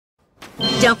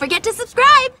Don't forget to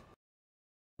subscribe!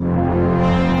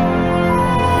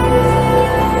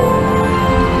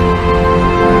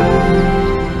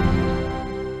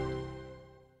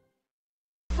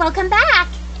 Welcome back!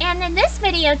 And in this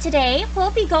video today,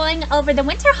 we'll be going over the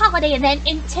winter holiday event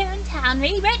in ToonTown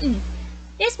Rewritten.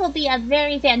 This will be a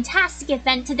very fantastic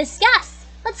event to discuss.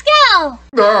 Let's go!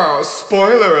 Ah,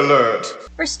 spoiler alert!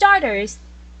 For starters,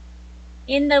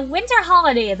 in the winter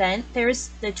holiday event, there's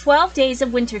the 12 Days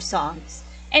of Winter Songs.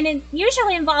 And it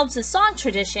usually involves a song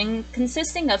tradition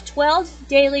consisting of 12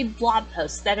 daily blog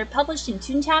posts that are published in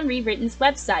ToonTown Rewritten's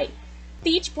website, with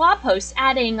each blog post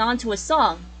adding onto a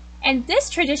song. And this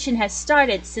tradition has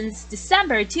started since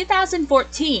December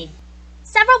 2014.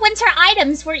 Several winter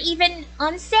items were even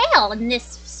on sale in this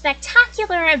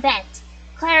spectacular event.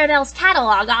 Clarabelle's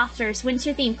catalog offers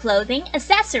winter-themed clothing,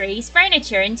 accessories,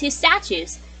 furniture, and 2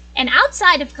 statues. And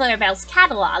outside of Clarabelle's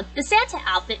catalog, the Santa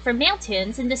outfit for male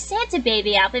Toons and the Santa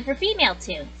Baby outfit for female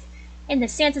Toons. And the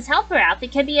Santa's Helper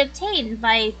outfit can be obtained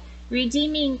by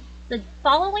redeeming the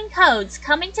following codes: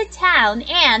 coming to town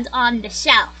and on the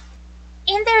shelf.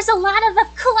 And there's a lot of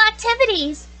cool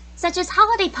activities, such as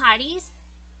holiday parties,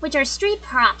 which are street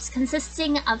props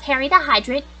consisting of Harry the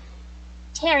Hydrant,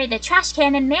 Terry the Trash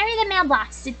Can, and Mary the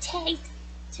Mailbox to take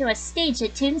to a stage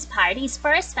at Toon's parties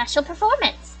for a special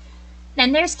performance.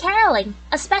 Then there's caroling,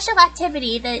 a special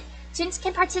activity that Toons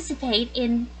can participate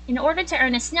in order to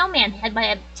earn a snowman head by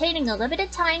obtaining a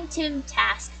limited time Toon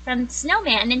task from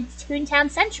Snowman in Toontown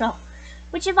Central,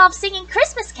 which involves singing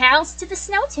Christmas carols to the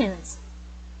Snow Toons.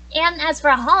 And as for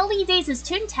a Holly Days'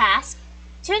 Toon task,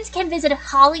 Toons can visit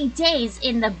Holly Days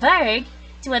in the Burg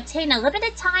to obtain a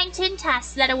limited time Toon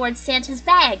task that awards Santa's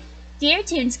bag. Dear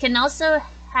Toons can also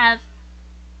have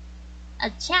a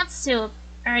chance to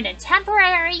earn a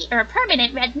temporary or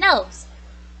permanent red nose.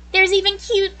 There's even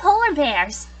cute polar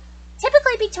bears.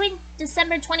 Typically between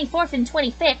December 24th and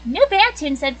 25th, new bear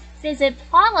Toons that visit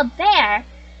Paula Bear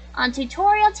on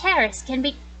Tutorial Terrace can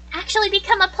actually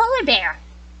become a polar bear.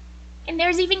 And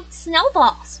there's even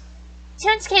snowballs.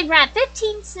 Toons can grab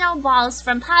 15 snowballs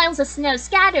from piles of snow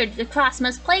scattered across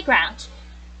most playgrounds,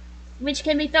 which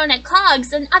can be thrown at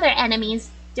cogs and other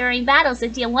enemies during battles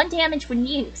that deal 1 damage when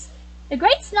used. The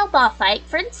Great Snowball Fight,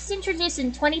 first introduced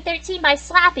in 2013 by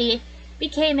Slappy,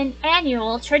 became an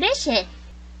annual tradition.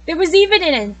 There was even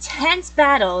an intense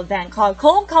battle event called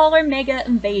Cold Caller Mega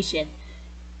Invasion.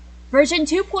 Version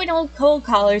 2.0 Cold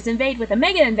Callers invade with a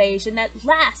Mega Invasion that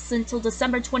lasts until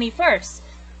December 21st,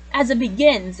 as it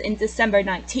begins in December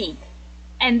 19th.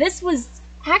 And this was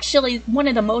actually one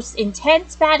of the most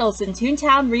intense battles in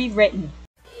ToonTown Rewritten.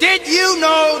 Did you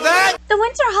know that? The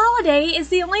winter holiday is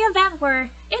the only event where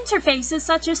interfaces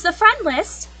such as the friend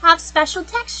list have special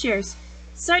textures.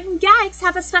 Certain gags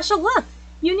have a special look.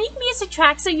 Unique music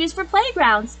tracks are used for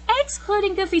playgrounds,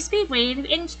 excluding Goofy Speedway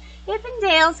and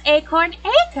Chippendale's Acorn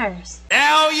Acres.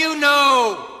 Now you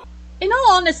know! In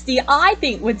all honesty, I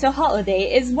think Winter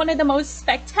Holiday is one of the most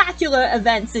spectacular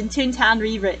events in ToonTown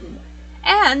Rewritten.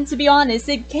 And, to be honest,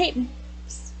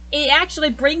 it actually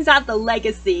brings out the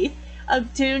legacy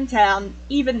of Toontown,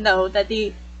 even though that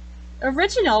the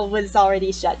original was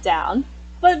already shut down.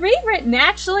 But Rewritten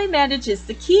actually manages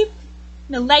to keep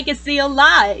the legacy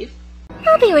alive.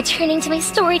 I'll be returning to my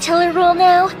storyteller role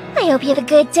now. I hope you have a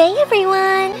good day,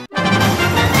 everyone!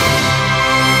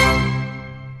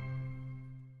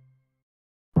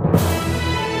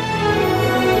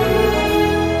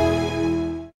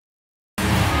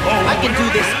 I can do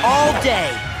this all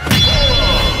day!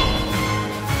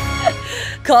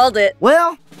 Called it.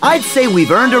 Well, I'd say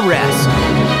we've earned a rest.